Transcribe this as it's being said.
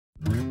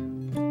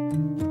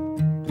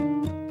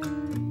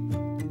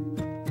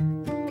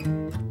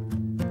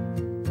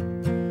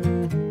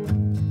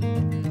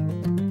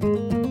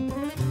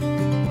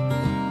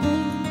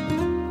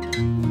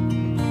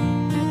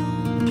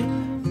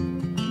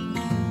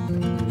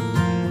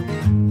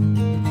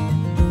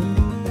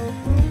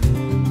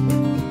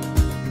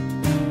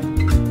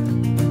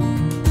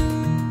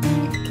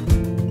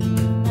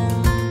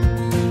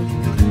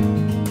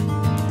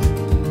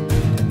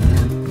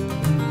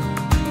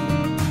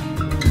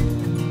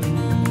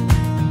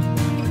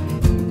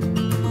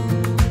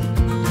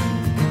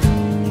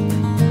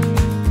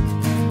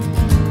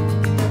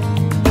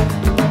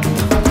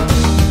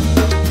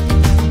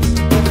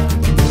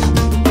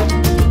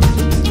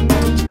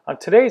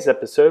today's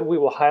episode, we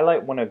will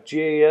highlight one of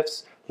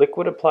GAF's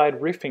liquid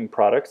applied roofing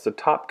products, the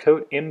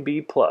TopCoat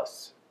MB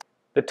Plus.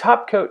 The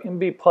TopCoat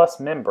MB Plus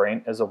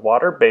membrane is a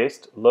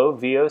water-based, low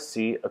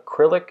VOC,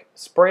 acrylic,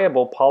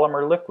 sprayable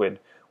polymer liquid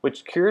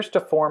which cures to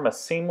form a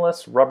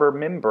seamless rubber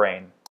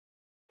membrane.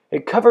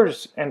 It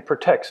covers and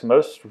protects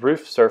most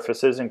roof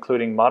surfaces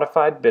including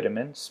modified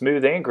bitumen,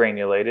 smooth and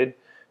granulated,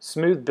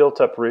 smooth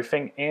built-up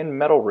roofing, and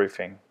metal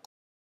roofing.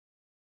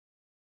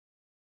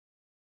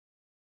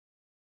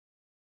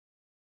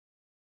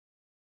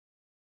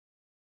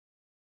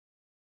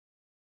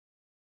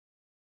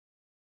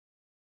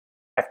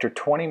 After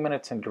 20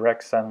 minutes in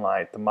direct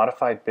sunlight, the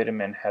modified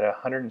bitumen had a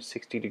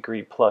 160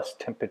 degree plus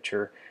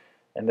temperature,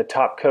 and the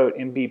TopCoat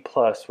MB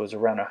Plus was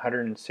around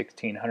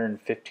 116,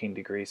 115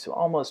 degrees, so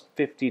almost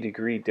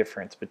 50-degree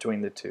difference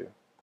between the two.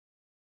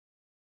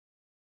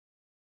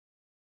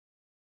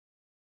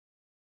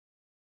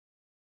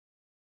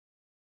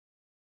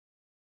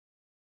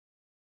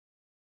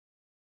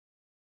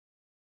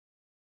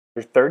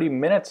 After 30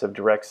 minutes of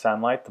direct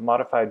sunlight, the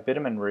modified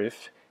bitumen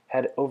roof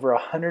had over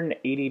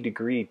 180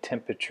 degree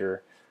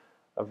temperature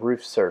of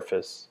roof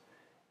surface.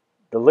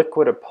 The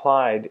liquid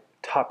applied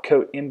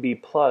TopCoat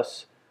MB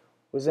Plus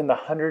was in the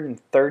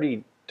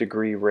 130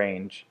 degree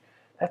range.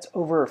 That's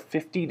over a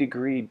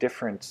 50-degree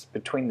difference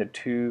between the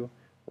two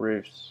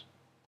roofs.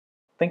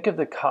 Think of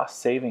the cost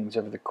savings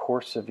over the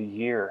course of a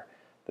year.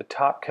 The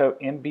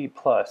TopCoat MB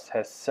Plus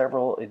has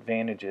several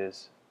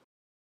advantages.